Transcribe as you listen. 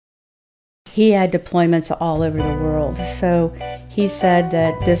he had deployments all over the world. So he said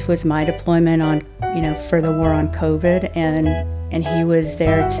that this was my deployment on, for the war on COVID, and he was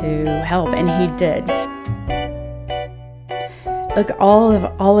there to help, and he did. Look,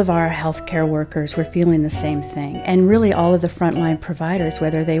 all of our healthcare workers were feeling the same thing, and really all of the frontline providers,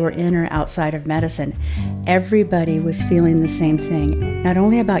 whether they were in or outside of medicine, everybody was feeling the same thing. Not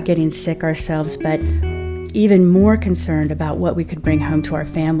only about getting sick ourselves, but even more concerned about what we could bring home to our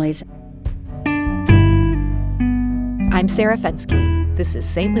families. I'm Sarah Fenske. This is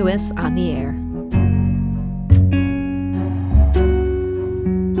St. Louis on the Air.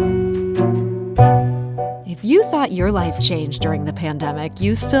 If you thought your life changed during the pandemic,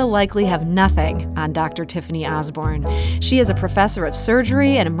 you still likely have nothing on Dr. Tiffany Osborne. She is a professor of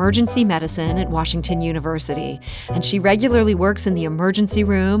surgery and emergency medicine at Washington University, and she regularly works in the emergency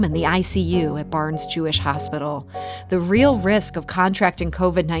room and the ICU at Barnes Jewish Hospital. The real risk of contracting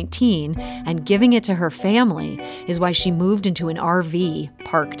COVID-19 and giving it to her family is why she moved into an RV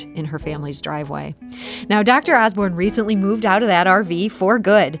parked in her family's driveway. Now, Dr. Osborne recently moved out of that RV for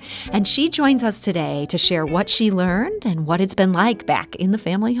good, and she joins us today to share what she learned and what it's been like back in the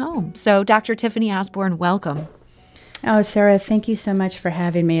family home. So, Dr. Tiffany Osborne, welcome. Oh, Sarah, thank you so much for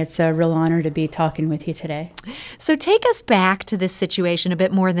having me. It's a real honor to be talking with you today. So take us back to this situation a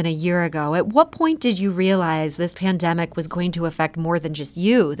bit more than a year ago. At what point did you realize this pandemic was going to affect more than just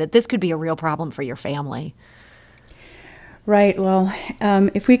you, that this could be a real problem for your family? Right. Well,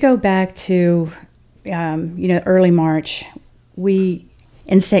 if we go back to, early March, we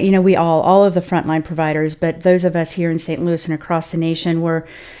all of the frontline providers, but those of us here in St. Louis and across the nation were,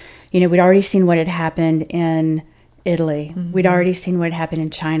 we'd already seen what had happened in Italy. Mm-hmm. We'd already seen what had happened in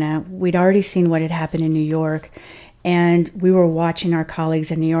China. We'd already seen what had happened in New York. And we were watching our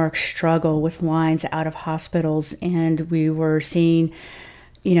colleagues in New York struggle with lines out of hospitals. And we were seeing,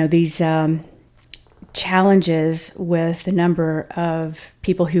 these challenges with the number of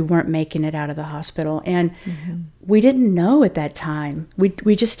people who weren't making it out of the hospital. And we didn't know at that time.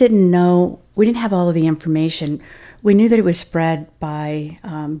 We just didn't know. We didn't have all of the information. We knew that it was spread by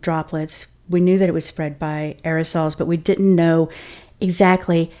droplets. We knew that it was spread by aerosols, but we didn't know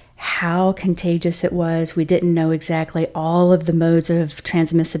exactly how contagious it was. We didn't know exactly all of the modes of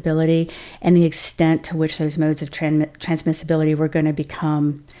transmissibility and the extent to which those modes of transmissibility were going to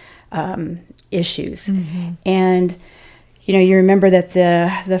become issues. Mm-hmm. And you remember that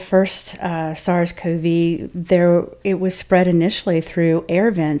the first SARS-CoV, it was spread initially through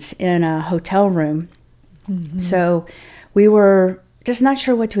air vents in a hotel room. Mm-hmm. So we were just not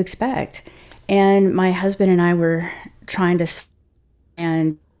sure what to expect. And my husband and I were trying to,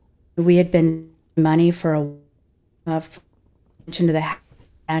 and we had been money for into the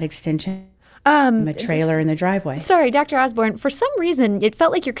extension. A trailer in the driveway. Sorry, Dr. Osborne, for some reason, it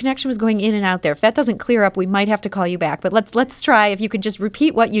felt like your connection was going in and out there. If that doesn't clear up, we might have to call you back. But let's try, if you could just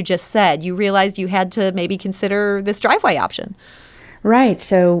repeat what you just said. You realized you had to maybe consider this driveway option. Right.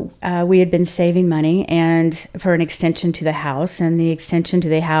 So we had been saving money and for an extension to the house, and the extension to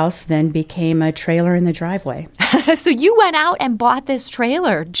the house then became a trailer in the driveway. So you went out and bought this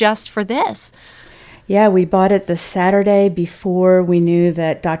trailer just for this. Yeah, we bought it the Saturday before we knew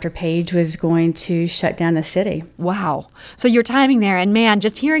that Dr. Page was going to shut down the city. Wow. So your timing there, and man,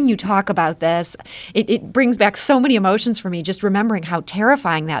 just hearing you talk about this, it brings back so many emotions for me, just remembering how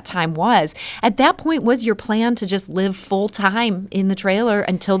terrifying that time was. At that point, was your plan to just live full time in the trailer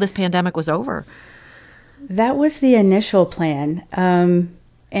until this pandemic was over? That was the initial plan.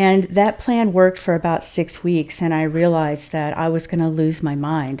 And that plan worked for about 6 weeks, and I realized that I was going to lose my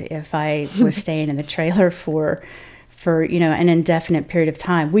mind if I was staying in the trailer for an indefinite period of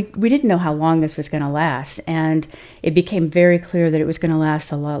time. We didn't know how long this was going to last, and it became very clear that it was going to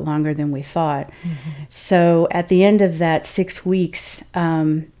last a lot longer than we thought. Mm-hmm. So at the end of that 6 weeks,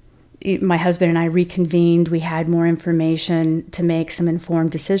 my husband and I reconvened. We had more information to make some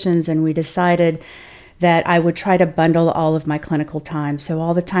informed decisions, and we decided that I would try to bundle all of my clinical time. So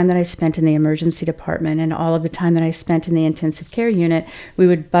all the time that I spent in the emergency department and all of the time that I spent in the intensive care unit, we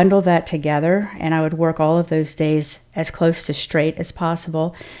would bundle that together, and I would work all of those days as close to straight as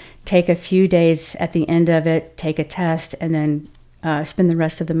possible, take a few days at the end of it, take a test, and then spend the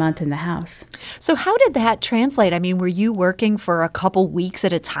rest of the month in the house. So how did that translate? I mean, were you working for a couple weeks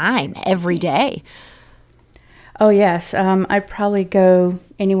at a time every day? Oh, yes. I'd probably go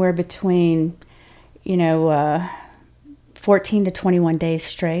anywhere between 14 to 21 days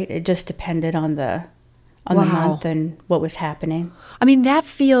straight. It just depended on the month and what was happening. I mean, that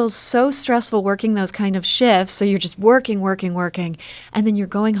feels so stressful working those kind of shifts. So you're just working, and then you're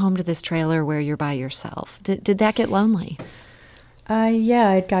going home to this trailer where you're by yourself. Did that get lonely?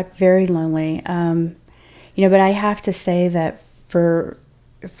 Yeah, it got very lonely. But I have to say that for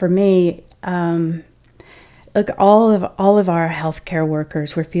me, look, all of our healthcare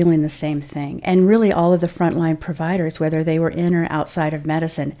workers were feeling the same thing, and really all of the frontline providers, whether they were in or outside of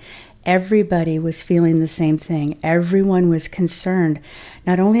medicine, everybody was feeling the same thing. Everyone was concerned,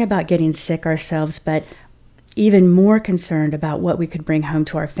 not only about getting sick ourselves, but even more concerned about what we could bring home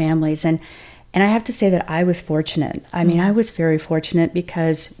to our families. And I have to say that I was fortunate. I mean, I was very fortunate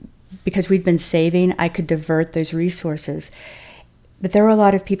because we'd been saving, I could divert those resources. But there were a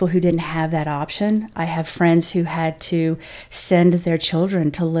lot of people who didn't have that option. I have friends who had to send their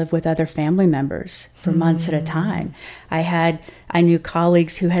children to live with other family members for months at a time. I knew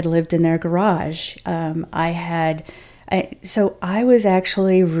colleagues who had lived in their garage. So I was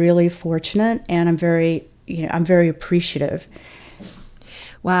actually really fortunate, and I'm very appreciative.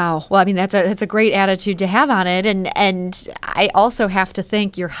 Wow. Well, I mean, that's a great attitude to have on it. And I also have to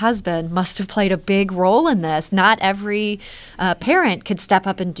think your husband must have played a big role in this. Not every parent could step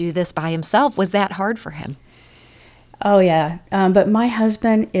up and do this by himself. Was that hard for him? Oh, yeah. But my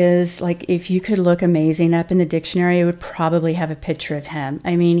husband is, like, if you could look amazing up in the dictionary, it would probably have a picture of him.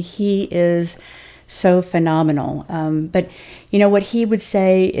 I mean, he is so phenomenal. But, what he would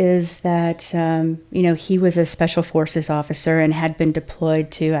say is that, he was a special forces officer and had been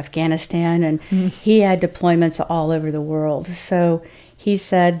deployed to Afghanistan, and he had deployments all over the world. So he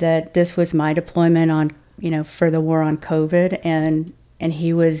said that this was my deployment for the war on COVID, and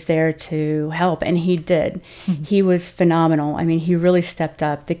he was there to help, and he did. He was phenomenal. I mean, he really stepped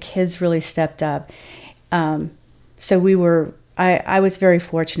up. The kids really stepped up. So I was very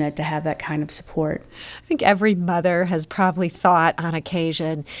fortunate to have that kind of support. I think every mother has probably thought on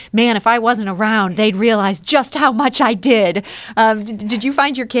occasion, man, if I wasn't around, they'd realize just how much I did. Did you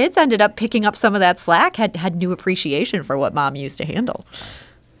find your kids ended up picking up some of that slack, had new appreciation for what mom used to handle?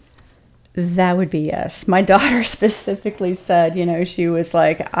 That would be yes. My daughter specifically said, she was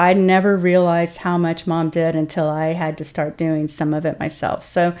like, I never realized how much mom did until I had to start doing some of it myself.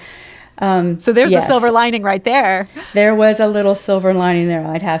 So there's a silver lining right there. There was a little silver lining there,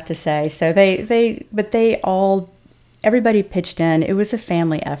 I'd have to say. So everybody pitched in. It was a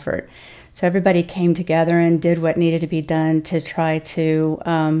family effort. So everybody came together and did what needed to be done to try to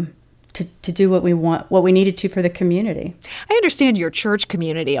do what we needed to for the community. I understand your church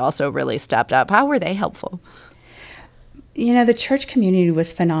community also really stepped up. How were they helpful? The church community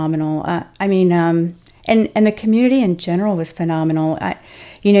was phenomenal. And the community in general was phenomenal.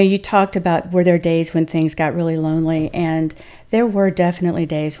 You talked about were there days when things got really lonely, and there were definitely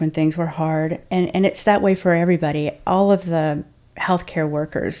days when things were hard, and it's that way for everybody. All of the healthcare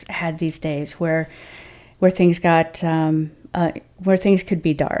workers had these days where things got where things could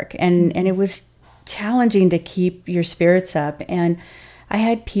be dark, and it was challenging to keep your spirits up. And I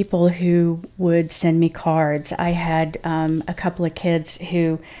had people who would send me cards. I had a couple of kids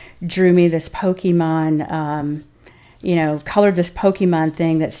who drew me this Pokemon, colored this Pokemon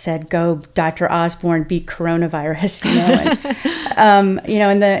thing that said, "Go, Dr. Osborne, beat coronavirus."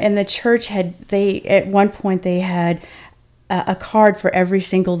 And the church at one point they had a card for every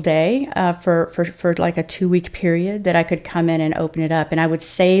single day for like a 2-week period that I could come in and open it up, and I would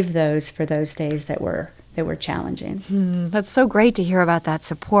save those for those days that were challenging. That's so great to hear about that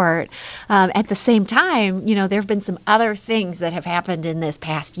support. At the same time, there have been some other things that have happened in this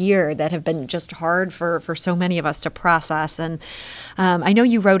past year that have been just hard for so many of us to process. And I know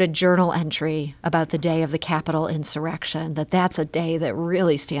you wrote a journal entry about the day of the Capitol insurrection, that's a day that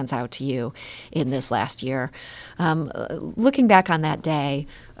really stands out to you in this last year. Looking back on that day,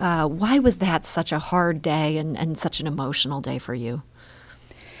 why was that such a hard day and such an emotional day for you?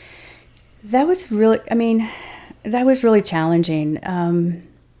 That was really challenging.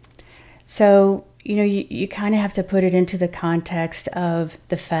 So, you kind of have to put it into the context of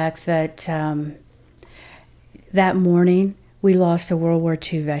the fact that that morning we lost a World War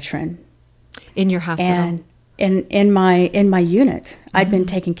II veteran. In your hospital? And in my unit. I'd been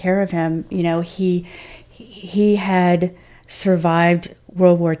taking care of him. He had survived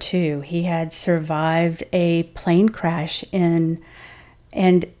World War II. He had survived a plane crash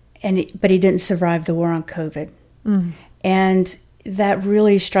but he didn't survive the war on COVID. And that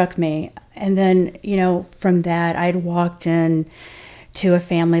really struck me. And then, from that, I'd walked in to a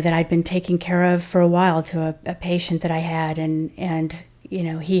family that I'd been taking care of for a while, to a patient that I had, and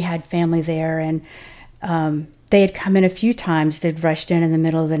he had family there, and they had come in a few times. They'd rushed in the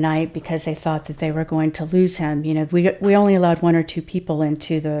middle of the night because they thought that they were going to lose him. We only allowed 1 or 2 people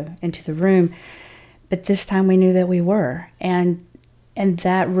into the room, but this time we knew that we were, and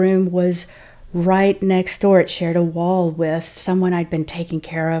that room was right next door. It shared a wall with someone I'd been taking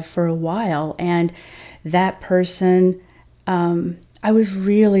care of for a while. And that person, I was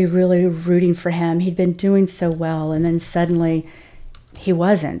really, really rooting for him. He'd been doing so well, and then suddenly he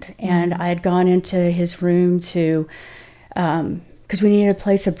wasn't. And I had gone into his room to, because we needed to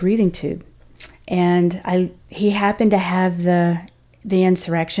place a breathing tube. And he happened to have the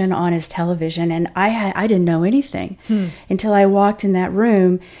insurrection on his television, and I didn't know anything until I walked in that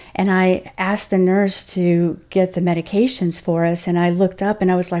room, and I asked the nurse to get the medications for us, and I looked up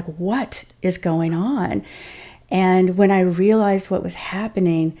and I was like, what is going on? And when I realized what was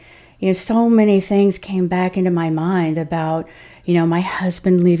happening, so many things came back into my mind about, my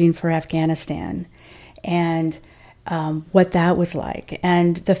husband leaving for Afghanistan, and what that was like,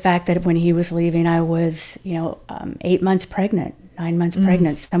 and the fact that when he was leaving, I was, 8 months pregnant, 9 months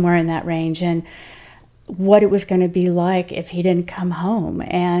pregnant, somewhere in that range, and what it was going to be like if he didn't come home.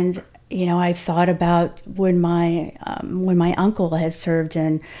 And I thought about when my uncle had served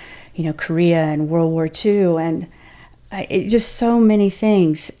in, Korea and World War II, and it just so many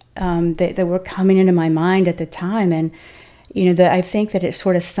things that were coming into my mind at the time, and I think that it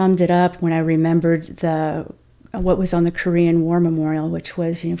sort of summed it up when I remembered what was on the Korean War Memorial, which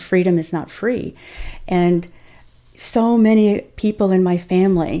was, freedom is not free. And so many people in my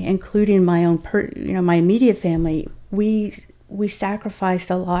family, including my own, my immediate family, we sacrificed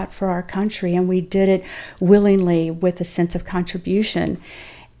a lot for our country, and we did it willingly with a sense of contribution.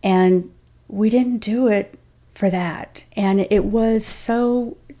 And we didn't do it for that. And it was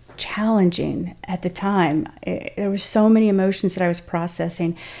so challenging at the time. There were so many emotions that I was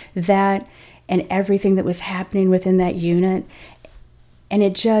processing, that and everything that was happening within that unit. And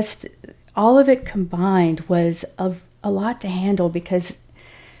it just, all of it combined was a lot to handle, because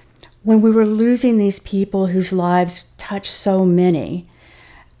when we were losing these people whose lives touched so many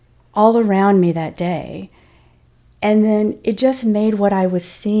all around me that day, and then it just made what I was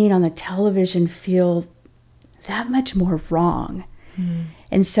seeing on the television feel that much more wrong.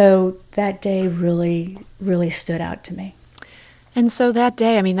 And so that day really, really stood out to me. And so that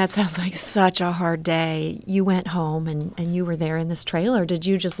day, that sounds like such a hard day. You went home and you were there in this trailer. Did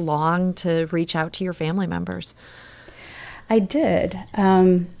you just long to reach out to your family members? I did.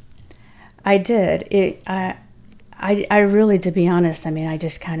 I did. I really, to be honest, I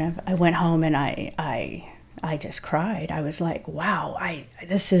just I went home and I just cried. I was like, wow,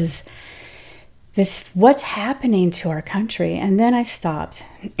 this, what's happening to our country? And then I stopped.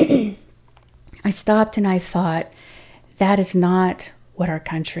 I stopped and I thought, that is not what our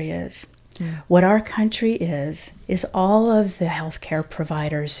country is. Yeah. What our country is all of the healthcare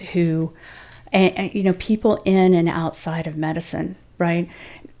providers who, and people in and outside of medicine, right?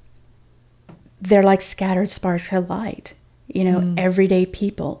 They're like scattered sparks of light, everyday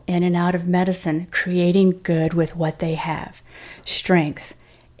people in and out of medicine, creating good with what they have. Strength,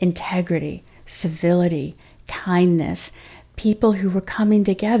 integrity, civility, kindness, people who were coming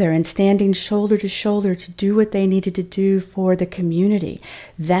together and standing shoulder to shoulder to do what they needed to do for the community.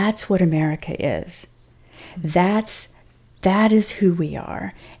 That's what America is. That is who we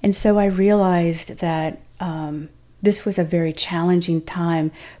are. And so I realized that this was a very challenging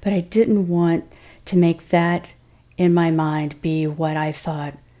time, but I didn't want to make that in my mind be what I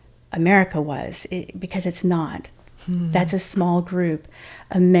thought America was, because it's not. That's a small group.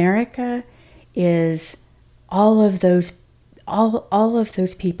 America is all of those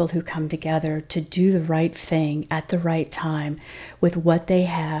people who come together to do the right thing at the right time with what they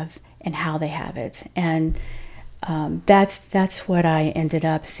have and how they have it. And that's what I ended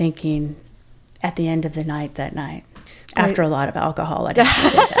up thinking at the end of the night that night. After a lot of alcohol, I didn't say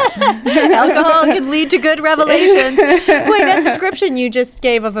that. Alcohol can lead to good revelations. Boy, that description you just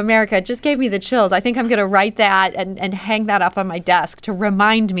gave of America just gave me the chills. I think I'm going to write that and hang that up on my desk to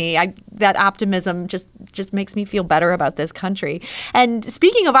remind me. That optimism just makes me feel better about this country. And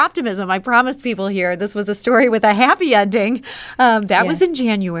speaking of optimism, I promised people here this was a story with a happy ending. That was in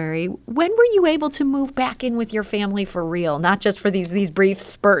January. When were you able to move back in with your family for real, not just for these brief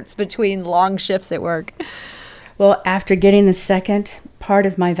spurts between long shifts at work? Well, after getting the second part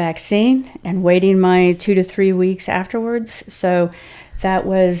of my vaccine and waiting my 2 to 3 weeks afterwards. So that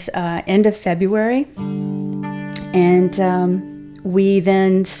was end of February. And we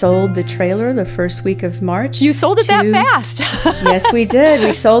then sold the trailer the first week of March. You sold it that fast? Yes, we did.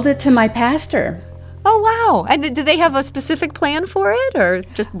 We sold it to my pastor. Oh, wow. And did they have a specific plan for it, or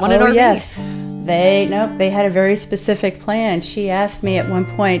just one RV? Oh, yes. They had a very specific plan. She asked me at one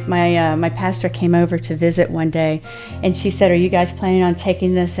point, my pastor came over to visit one day, and she said, "Are you guys planning on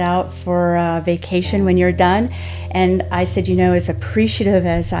taking this out for vacation when you're done?" And I said, as appreciative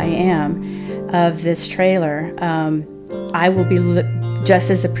as I am, of this trailer, I will be just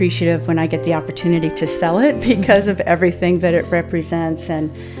as appreciative when I get the opportunity to sell it because of everything that it represents. And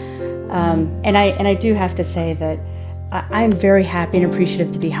I do have to say that I'm very happy and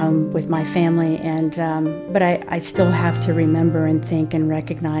appreciative to be home with my family, but I still have to remember and think and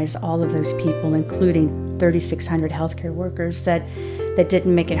recognize all of those people, including 3,600 healthcare workers that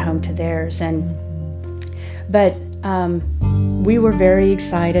didn't make it home to theirs. But we were very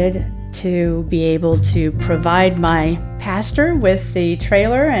excited to be able to provide my pastor with the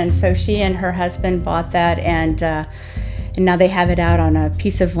trailer, and so she and her husband bought that, and now they have it out on a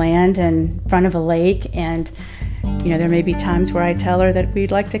piece of land in front of a lake. And there may be times where I tell her that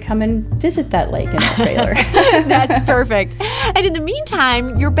we'd like to come and visit that lake in the trailer. That's perfect. And in the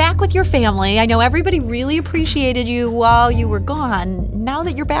meantime, you're back with your family. I know everybody really appreciated you while you were gone. Now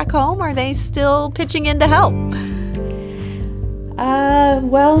that you're back home, are they still pitching in to help? They're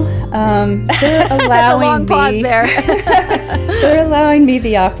allowing That's a long pause there. They're allowing me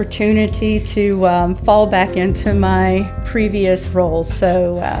the opportunity to fall back into my previous role.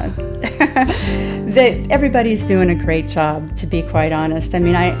 So everybody's doing a great job, to be quite honest. I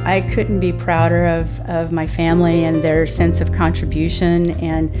mean, I couldn't be prouder of my family and their sense of contribution,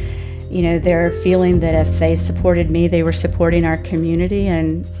 and their feeling that if they supported me, they were supporting our community,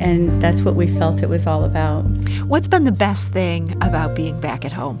 and that's what we felt it was all about. What's been the best thing about being back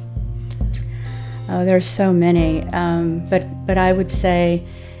at home? Oh, there's so many, but I would say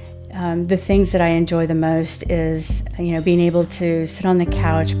the things that I enjoy the most is being able to sit on the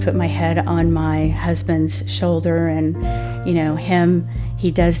couch, put my head on my husband's shoulder, and he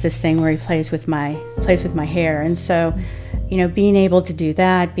does this thing where he plays with my hair, and so being able to do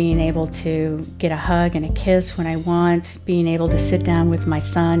that, being able to get a hug and a kiss when I want, being able to sit down with my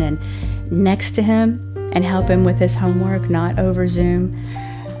son and next to him and help him with his homework, not over Zoom,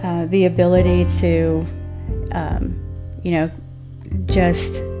 the ability to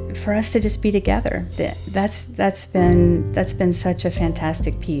just for us to just be together. That's been such a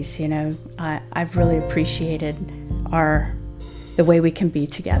fantastic piece. I've really appreciated the way we can be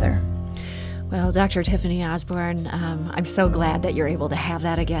together. Well, Dr. Tiffany Osborn, I'm so glad that you're able to have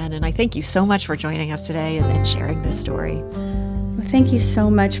that again, and I thank you so much for joining us today and sharing this story. Well, thank you so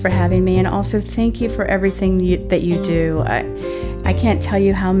much for having me, and also thank you for everything that you do. I can't tell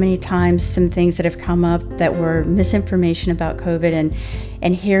you how many times some things that have come up that were misinformation about COVID,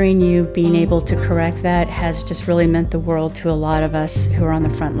 and hearing you being able to correct that has just really meant the world to a lot of us who are on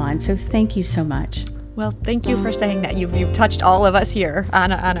the front line. So thank you so much. Well, thank you for saying that. You've touched all of us here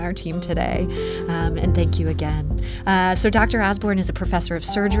on our team today, and thank you again. So Dr. Osborn is a professor of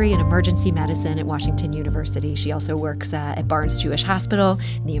surgery and emergency medicine at Washington University. She also works at Barnes Jewish Hospital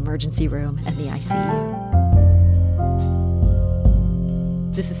in the emergency room and the ICU.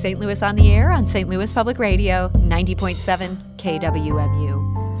 This is St. Louis on the Air on St. Louis Public Radio, 90.7 KWMU.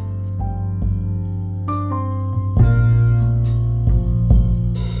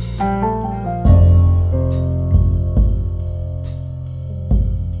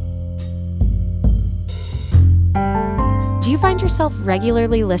 Do you find yourself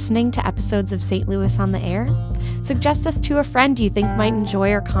regularly listening to episodes of St. Louis on the Air? Suggest us to a friend you think might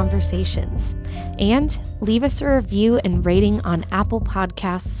enjoy our conversations. And leave us a review and rating on Apple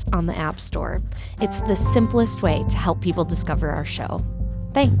Podcasts on the App Store. It's the simplest way to help people discover our show.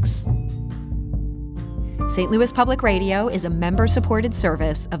 Thanks. St. Louis Public Radio is a member-supported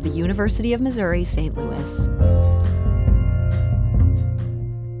service of the University of Missouri, St. Louis.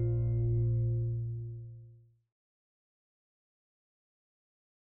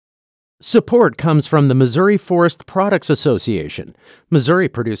 Support comes from the Missouri Forest Products Association. Missouri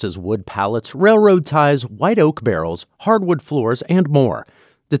produces wood pallets, railroad ties, white oak barrels, hardwood floors, and more.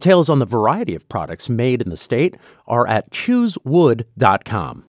 Details on the variety of products made in the state are at choosewood.com.